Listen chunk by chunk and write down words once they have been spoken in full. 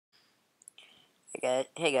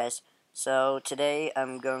Hey guys, so today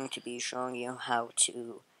I'm going to be showing you how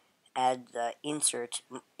to add the into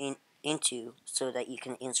so that you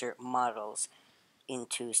can insert models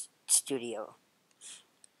into Studio.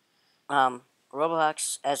 Um,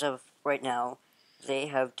 Roblox, as of right now, they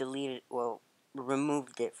have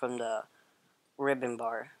removed it from the ribbon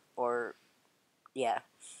bar, or yeah,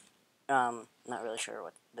 not really sure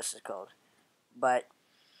what this is called, but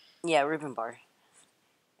yeah, ribbon bar.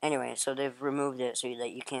 Anyway, so they've removed it so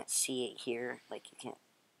that you can't see it here, like you can't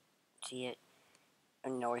see it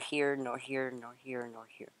nor here, nor here, nor here, nor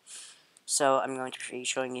here. So I'm going to be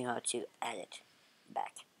showing you how to add it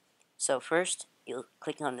back. So first, you'll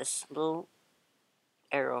click on this little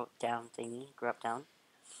arrow down thingy, drop down,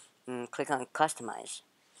 and click on Customize.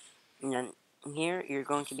 And then here, you're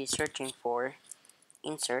going to be searching for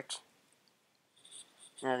Insert.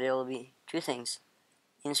 Now there will be two things: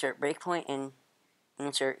 Insert Breakpoint and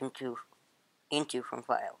Insert into from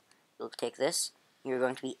File. You'll take this, you're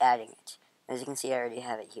going to be adding it. As you can see, I already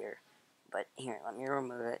have it here. But here, let me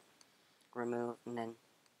remove it. Remove, and then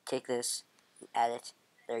take this and add it.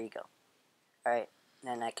 There you go. Alright,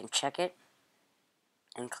 then I can check it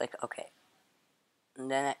and click OK. And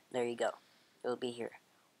then there you go. It'll be here.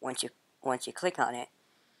 Once you click on it,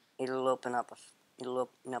 it'll open up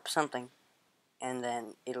something, and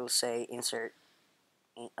then it'll say insert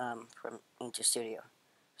from into Studio.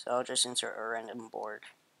 So I'll just insert a random board.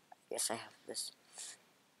 I guess I have this.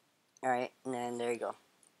 Alright, and then there you go.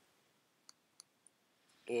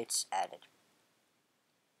 It's added.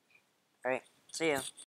 Alright, see ya.